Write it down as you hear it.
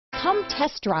Come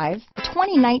test drive the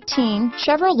 2019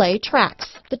 Chevrolet Trax.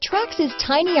 The Trax is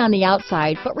tiny on the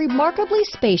outside, but remarkably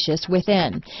spacious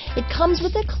within. It comes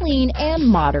with a clean and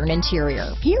modern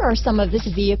interior. Here are some of this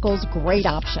vehicle's great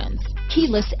options: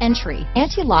 keyless entry,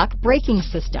 anti-lock braking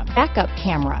system, backup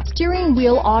camera, steering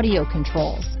wheel audio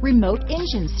controls, remote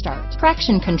engine start,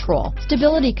 traction control,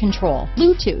 stability control,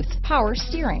 Bluetooth, power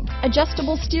steering,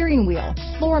 adjustable steering wheel,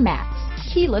 floor mats,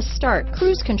 keyless start,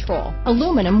 cruise control,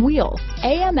 aluminum wheels,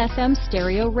 AM/FM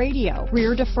stereo radio,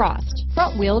 rear defrost,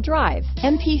 front wheel drive,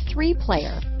 MP3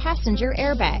 player, passenger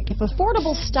airbag. If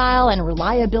affordable style and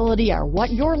reliability are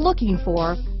what you're looking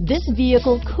for, this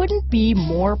vehicle couldn't be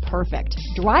more perfect.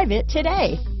 Drive it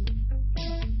today.